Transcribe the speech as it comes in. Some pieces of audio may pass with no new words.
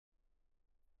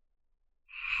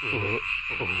I'm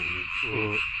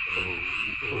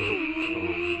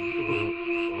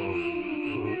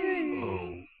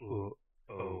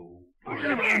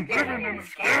living in a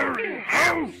scary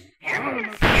house. I'm in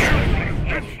a scary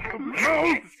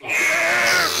house.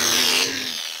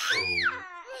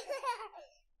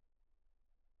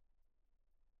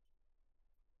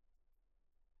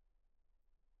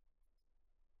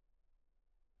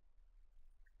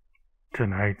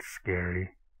 Tonight's scary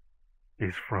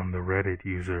is from the Reddit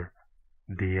user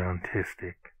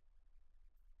Deontistic.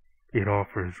 It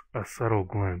offers a subtle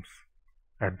glimpse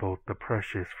at both the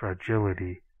precious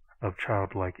fragility of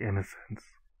childlike innocence,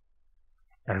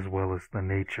 as well as the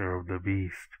nature of the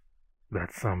beast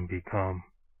that some become.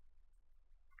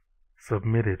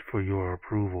 Submitted for your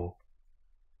approval,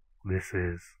 this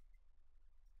is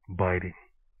Biting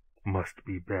Must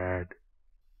Be Bad.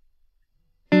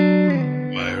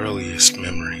 My earliest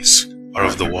memories are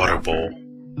of the water bowl,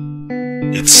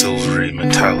 its silvery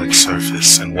metallic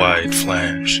surface and wide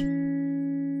flange.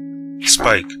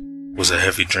 Spike was a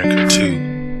heavy drinker too.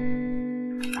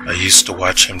 I used to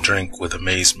watch him drink with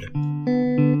amazement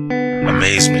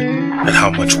at how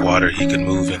much water he could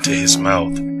move into his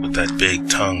mouth with that big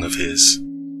tongue of his.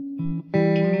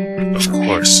 Of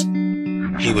course,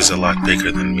 he was a lot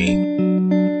bigger than me,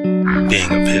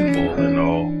 being a pit bull and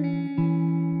all.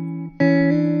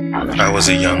 I was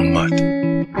a young mutt.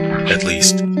 At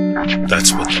least,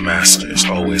 that's what the masters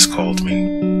always called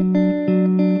me.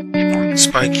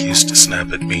 Spike used to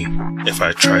snap at me if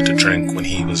I tried to drink when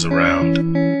he was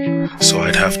around, so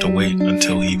I'd have to wait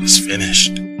until he was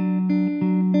finished.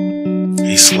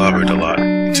 He slobbered a lot,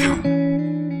 too.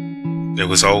 There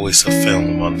was always a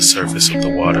film on the surface of the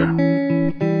water,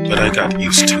 but I got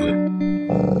used to it.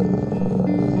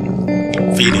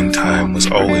 Feeding time was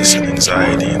always an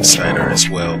anxiety insider as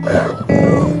well.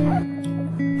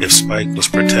 If Spike was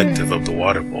protective of the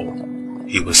water bowl,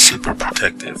 he was super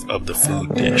protective of the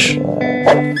food dish.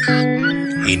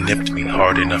 He nipped me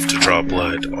hard enough to draw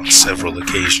blood on several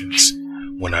occasions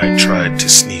when I tried to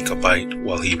sneak a bite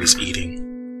while he was eating.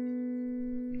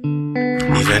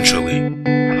 Eventually,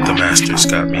 the masters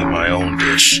got me my own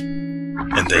dish,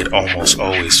 and they'd almost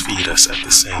always feed us at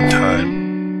the same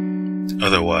time.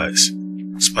 Otherwise,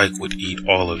 Spike would eat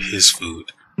all of his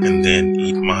food and then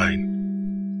eat mine.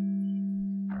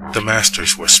 The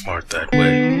masters were smart that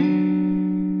way.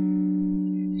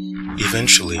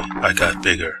 Eventually, I got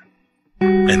bigger,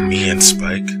 and me and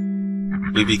Spike,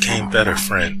 we became better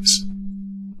friends.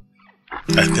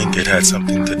 I think it had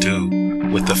something to do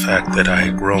with the fact that I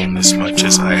had grown as much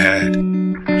as I had,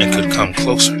 and could come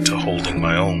closer to holding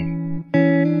my own.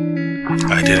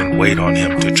 I didn't wait on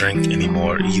him to drink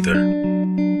anymore either,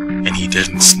 and he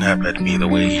didn't snap at me the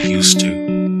way he used to.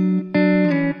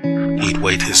 He'd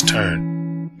wait his turn,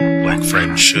 like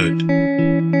friends should.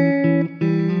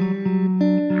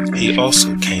 He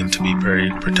also came to be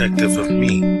very protective of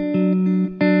me.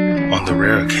 On the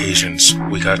rare occasions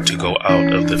we got to go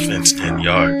out of the fenced-in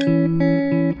yard,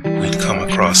 we'd come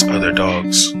across other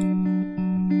dogs.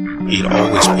 He'd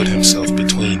always put himself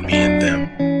between me and them,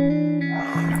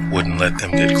 wouldn't let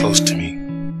them get close to me.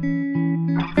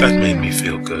 That made me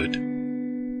feel good.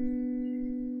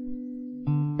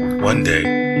 One day,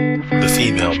 the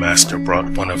female master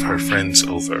brought one of her friends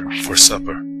over for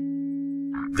supper.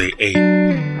 They ate,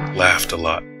 laughed a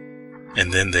lot,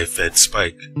 and then they fed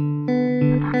Spike,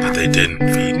 but they didn't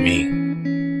feed me.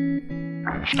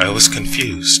 I was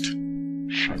confused,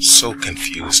 so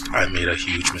confused I made a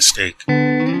huge mistake,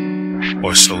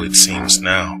 or so it seems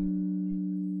now.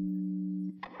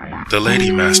 The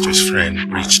lady master's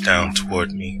friend reached down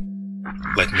toward me,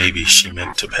 like maybe she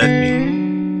meant to pet me,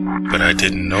 but I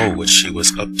didn't know what she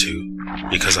was up to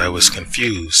because I was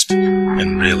confused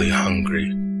and really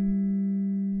hungry.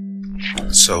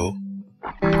 So,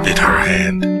 bit her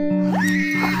hand.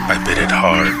 I bit it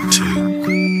hard,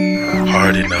 too.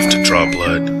 Hard enough to draw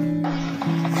blood.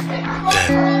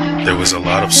 Then, there was a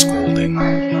lot of scolding,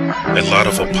 a lot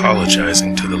of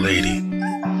apologizing to the lady.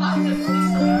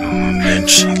 And then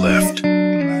she left.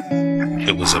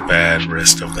 It was a bad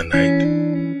rest of the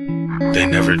night. They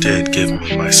never did give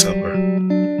me my supper.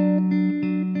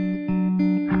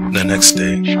 The next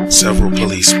day, several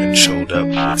policemen showed up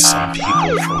with some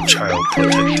people from Child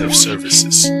Protective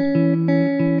Services.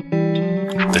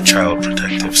 The Child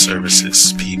Protective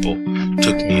Services people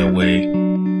took me away,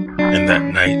 and that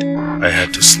night I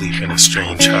had to sleep in a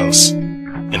strange house,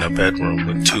 in a bedroom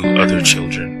with 2 other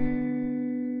children.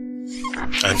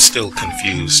 I'm still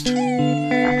confused.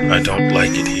 I don't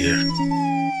like it here.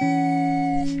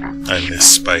 I miss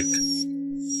Spike.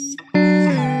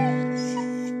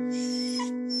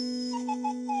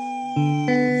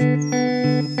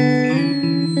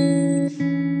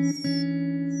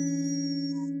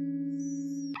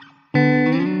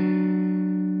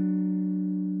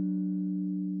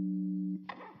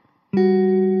 you.